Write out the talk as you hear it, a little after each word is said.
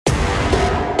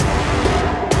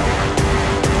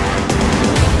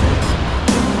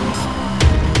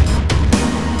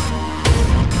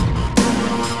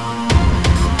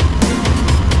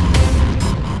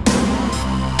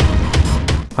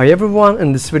Hi everyone,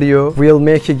 in this video we'll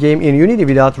make a game in Unity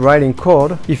without writing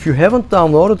code. If you haven't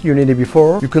downloaded Unity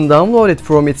before, you can download it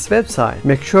from its website.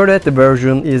 Make sure that the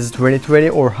version is 2020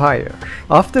 or higher.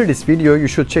 After this video, you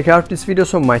should check out these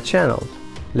videos on my channel.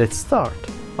 Let's start.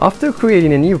 After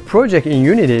creating a new project in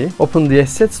Unity, open the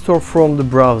Asset Store from the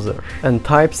browser and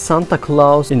type Santa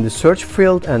Claus in the search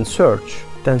field and search.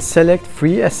 Then select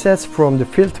Free Assets from the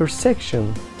Filter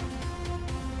section.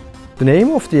 The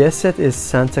name of the asset is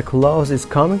Santa Claus is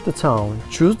Coming to Town.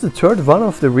 Choose the third one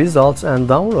of the results and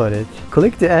download it.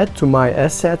 Click the Add to My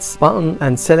Assets button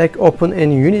and select Open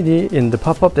in Unity in the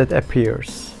pop-up that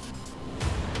appears.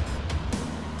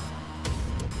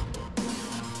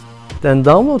 Then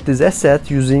download this asset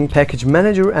using Package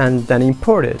Manager and then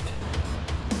import it.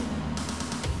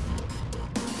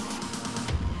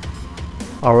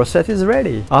 Our asset is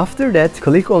ready. After that,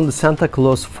 click on the Santa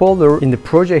Claus folder in the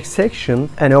project section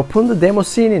and open the demo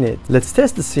scene in it. Let's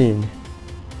test the scene.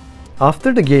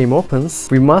 After the game opens,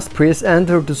 we must press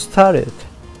enter to start it.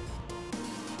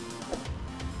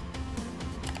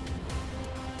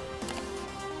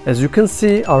 As you can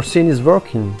see, our scene is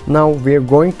working. Now we are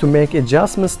going to make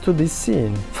adjustments to this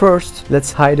scene. First,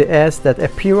 let's hide the ads that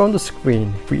appear on the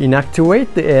screen. We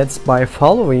inactivate the ads by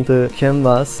following the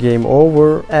Canvas Game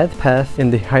Over ad path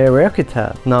in the Hierarchy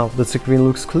tab. Now the screen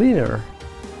looks cleaner.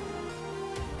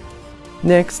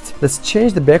 Next, let's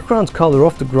change the background color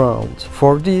of the ground.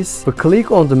 For this, we click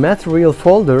on the material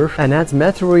folder and add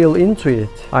material into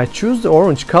it. I choose the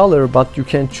orange color, but you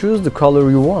can choose the color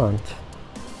you want.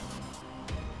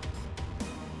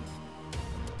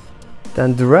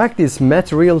 Then drag this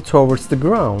material towards the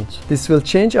ground. This will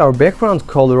change our background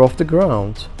color of the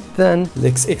ground. Then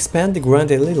let's expand the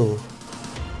ground a little.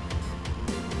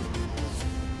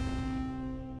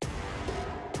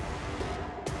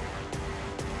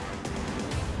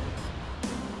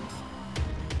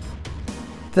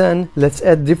 Then let's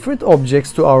add different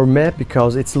objects to our map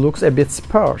because it looks a bit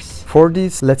sparse. For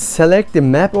this, let's select the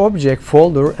map object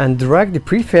folder and drag the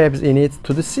prefabs in it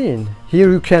to the scene. Here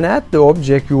you can add the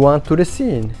object you want to the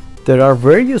scene. There are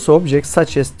various objects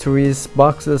such as trees,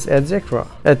 boxes, etc.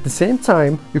 At the same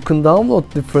time, you can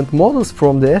download different models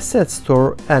from the asset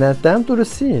store and add them to the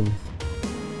scene.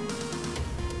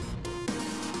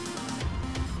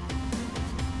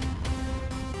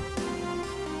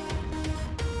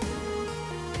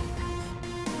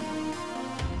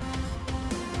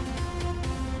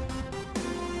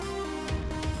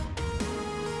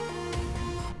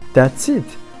 That's it.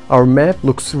 Our map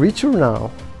looks richer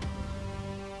now.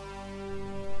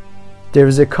 There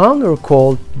is a counter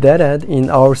called dead in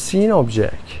our scene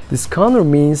object. This counter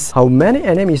means how many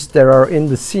enemies there are in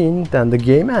the scene then the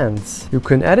game ends. You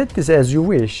can edit this as you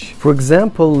wish. For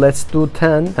example, let's do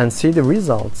 10 and see the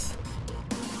results.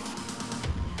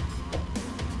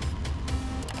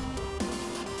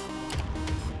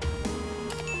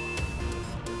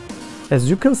 As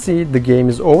you can see, the game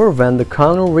is over when the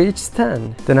counter reaches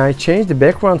 10. Then I change the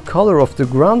background color of the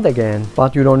ground again,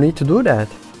 but you don't need to do that.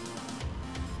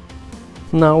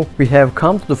 Now we have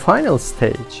come to the final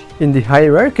stage. In the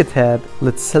Hierarchy tab,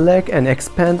 let's select and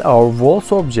expand our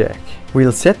walls object.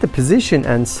 We'll set the position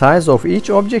and size of each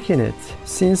object in it.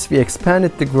 Since we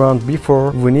expanded the ground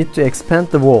before, we need to expand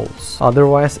the walls,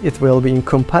 otherwise it will be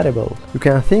incompatible. You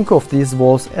can think of these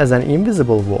walls as an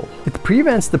invisible wall. It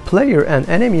prevents the player and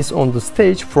enemies on the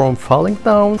stage from falling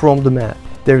down from the map.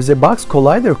 There is a box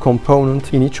collider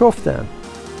component in each of them.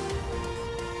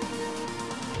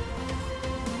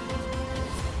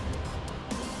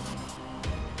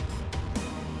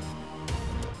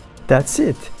 That's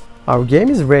it. Our game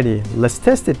is ready. Let's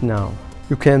test it now.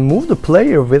 You can move the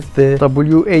player with the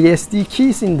WASD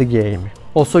keys in the game.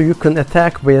 Also, you can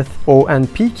attack with O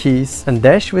and P keys and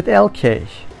dash with LK.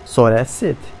 So that's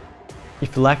it.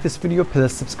 If you like this video,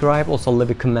 please subscribe, also leave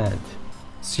a comment.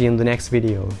 See you in the next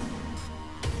video.